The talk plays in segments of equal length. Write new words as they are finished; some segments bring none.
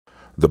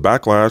The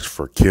backlash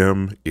for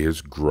Kim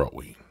is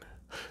growing,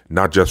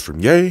 not just from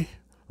Ye,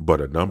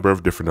 but a number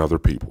of different other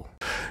people.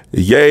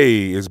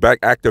 Ye is back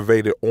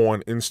activated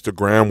on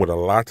Instagram with a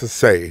lot to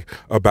say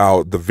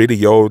about the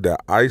video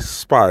that Ice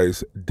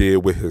Spice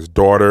did with his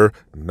daughter,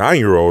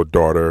 9-year-old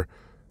daughter,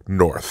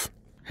 North.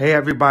 Hey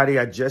everybody,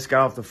 I just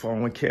got off the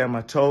phone with Kim.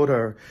 I told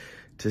her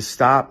to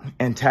stop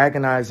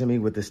antagonizing me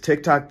with this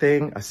TikTok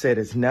thing. I said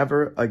it's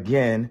never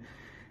again.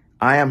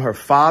 I am her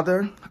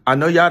father. I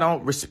know y'all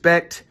don't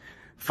respect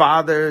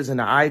fathers and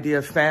the idea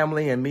of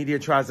family, and media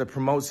tries to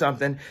promote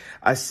something.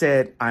 I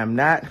said I am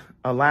not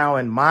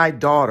allowing my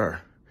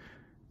daughter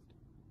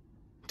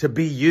to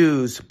be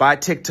used by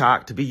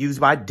TikTok, to be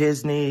used by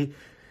Disney.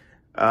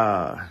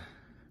 I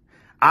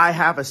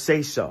have a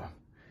say-so.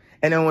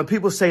 And then when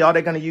people say, oh,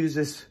 they're going to use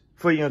this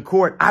for you in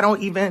court, I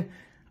didn't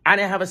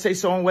have a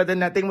say-so on whether or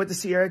not they went to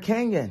Sierra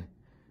Canyon.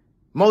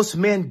 Most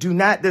men do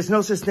not. There's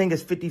no such thing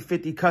as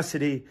 50-50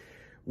 custody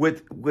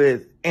with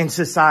in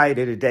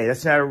society today.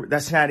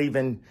 That's not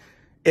even,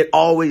 it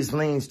always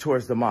leans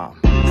towards the mom.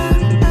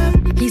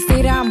 He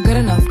say that I'm good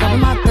enough, got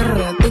my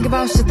third, think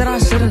about shit that I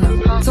shouldn't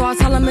know. So I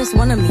tell him it's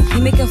one of me,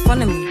 he making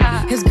fun of me.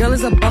 His girl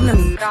is a bum to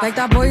me, like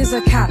that boy is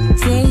a cat.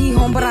 Saying he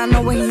home, but I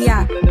know where he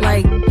at.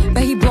 Like,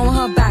 bet he blowing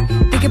her back.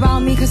 Think about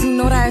me, cause he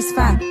know that it's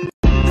fat.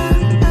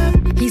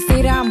 He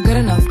say that I'm good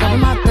enough, got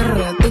my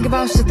third, think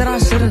about shit that I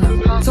shouldn't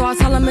know. So I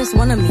tell him it's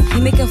one of me,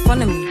 he making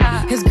fun of me.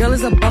 His girl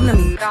is a bum to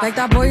me, like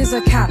that boy is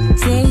a cat.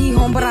 Saying he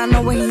home, but I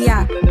know where he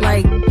at.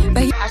 Like,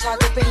 bet he I tried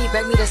to pay, he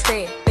begged me to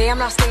stay. Babe, I'm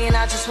not staying,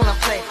 I just wanna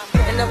play.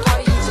 In the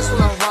party, he just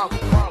wanna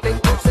romp.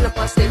 Big boots in the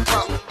bus, they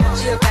pump.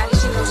 She a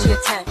baddie, she knows she a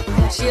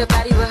 10. She a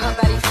baddie with her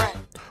baddie friend.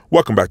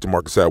 Welcome back to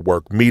Marcus at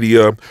Work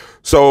Media.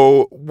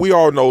 So we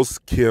all know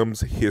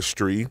Kim's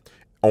history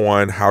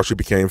on how she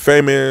became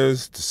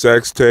famous, the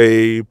sex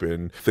tape,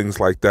 and things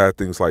like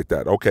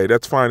that. Okay,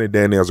 that's fine and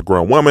dandy as a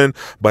grown woman,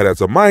 but as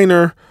a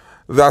minor,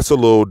 that's a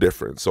little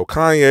different. So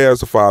Kanye,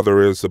 as a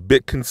father, is a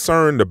bit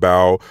concerned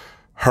about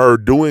her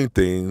doing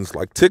things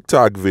like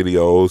TikTok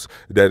videos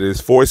that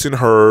is forcing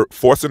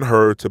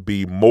her to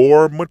be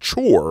more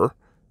mature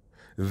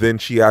than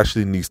she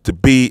actually needs to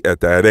be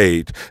at that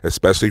age,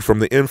 especially from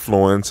the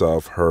influence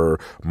of her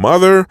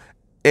mother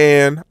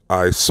and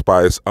Ice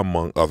Spice,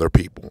 among other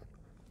people.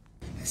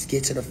 Let's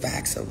get to the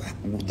facts of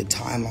the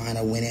timeline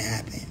of when it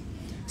happened.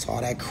 So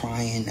all that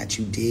crying that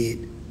you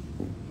did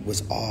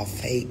was all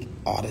fake.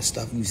 All the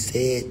stuff you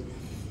said,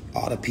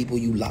 all the people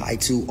you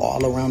lied to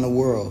all around the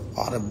world,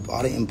 all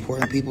the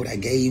important people that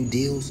gave you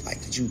deals,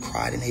 like that you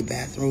cried in their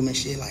bathroom and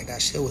shit, like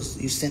that shit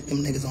was, you sent them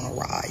niggas on a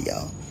ride,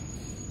 yo.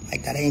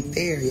 Like that ain't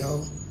fair,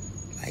 yo.